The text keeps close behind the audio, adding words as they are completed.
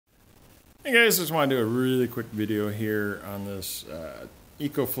Hey guys, just want to do a really quick video here on this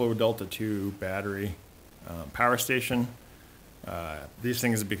EcoFlow Delta 2 battery power station. These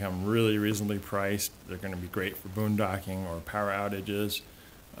things have become really reasonably priced. They're going to be great for boondocking or power outages.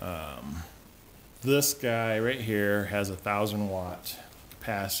 This guy right here has a 1,000-watt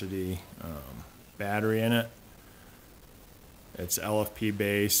capacity battery in it. It's LFP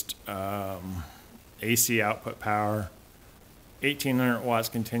based, AC output power, 1,800 watts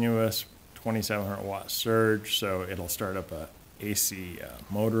continuous, 2,700 watt surge, so it'll start up a AC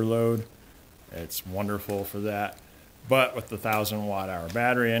motor load. It's wonderful for that. But with the 1,000 watt hour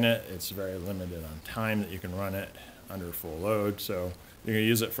battery in it, it's very limited on time that you can run it under full load. So you're gonna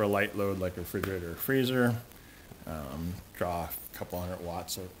use it for a light load like a refrigerator or freezer, draw a couple hundred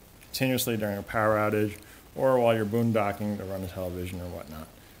watts continuously during a power outage, or while you're boondocking to run a television or whatnot.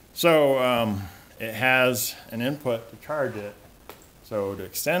 So it has an input to charge it. So to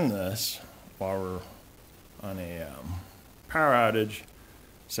extend this, while we're on a power outage,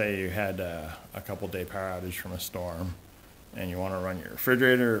 say you had a couple day power outage from a storm and you want to run your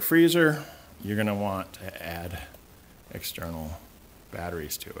refrigerator or freezer, you're going to want to add external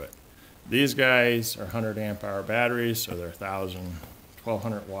batteries to it. These guys are 100 amp hour batteries, so they're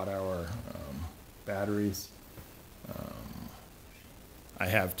 1,200 watt hour batteries. I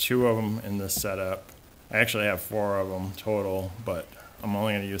have 2 of them in this setup. I actually have 4 of them total, but I'm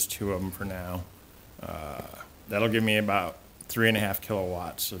only going to use 2 of them for now. That'll give me about 3.5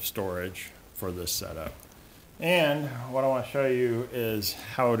 kilowatts of storage for this setup. And what I want to show you is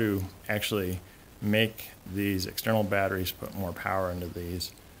how to actually make these external batteries put more power into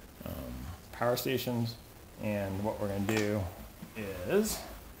these power stations. And what we're going to do is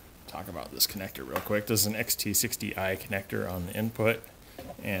talk about this connector real quick. This is an XT60i connector on the input.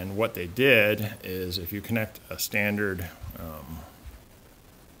 And what they did is if you connect a standard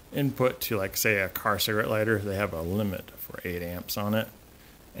input to, like, say, a car cigarette lighter, they have a limit for 8 amps on it.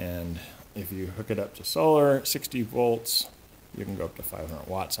 And if you hook it up to solar, 60 volts, you can go up to 500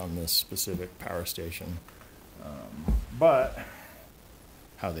 watts on this specific power station. But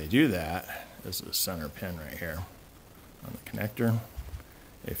how they do that is the center pin right here on the connector.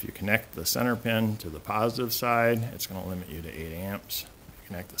 If you connect the center pin to the positive side, it's going to limit you to 8 amps. If you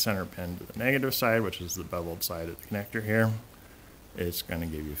connect the center pin to the negative side, which is the beveled side of the connector here, it's going to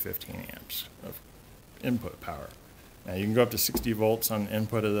give you 15 amps of input power. Now you can go up to 60 volts on the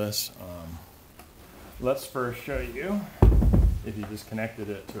input of this. Let's first show you if you just connected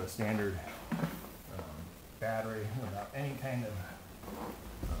it to a standard battery without any kind of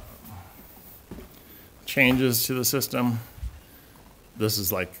changes to the system. This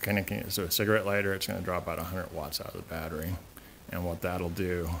is like connecting it to a cigarette lighter. It's going to draw about 100 watts out of the battery. And what that'll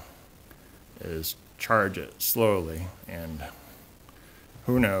do is charge it slowly, and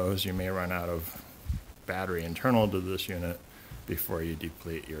who knows, you may run out of battery internal to this unit before you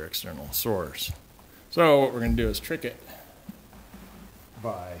deplete your external source. So what we're going to do is trick it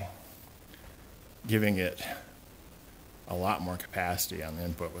by giving it a lot more capacity on the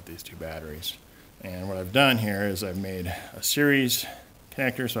input with these 2 batteries. And what I've done here is I've made a series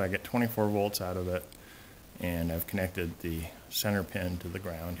connector so I get 24 volts out of it, and I've connected the center pin to the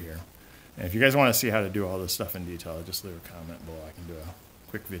ground here. And if you guys want to see how to do all this stuff in detail, just leave a comment below. I can do a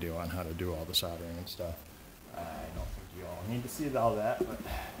quick video on how to do all the soldering and stuff. I don't think you all need to see all that, but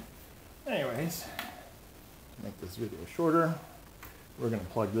anyways, to make this video shorter, we're going to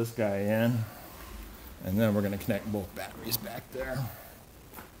plug this guy in, and then we're going to connect both batteries back there,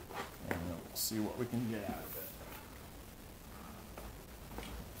 and we'll see what we can get out of it.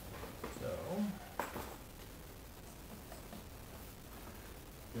 So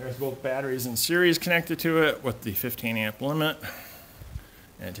there's both batteries in series connected to it with the 15 amp limit.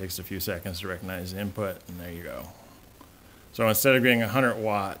 And it takes a few seconds to recognize the input, and there you go. So instead of getting 100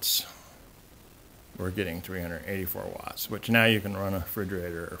 watts, we're getting 384 watts, which now you can run a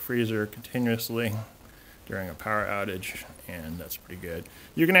refrigerator or freezer continuously during a power outage, and that's pretty good.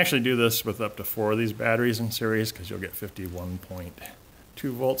 You can actually do this with up to 4 of these batteries in series because you'll get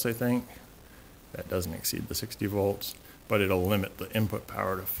 51.2 volts, I think. That doesn't exceed the 60 volts, but it'll limit the input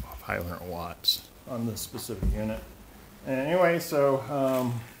power to 500 watts on this specific unit. And anyway, so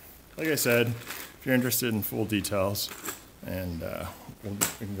like I said, if you're interested in full details, and we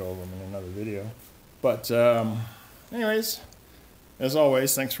can go over them in another video. But anyways, as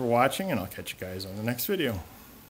always, thanks for watching, and I'll catch you guys on the next video.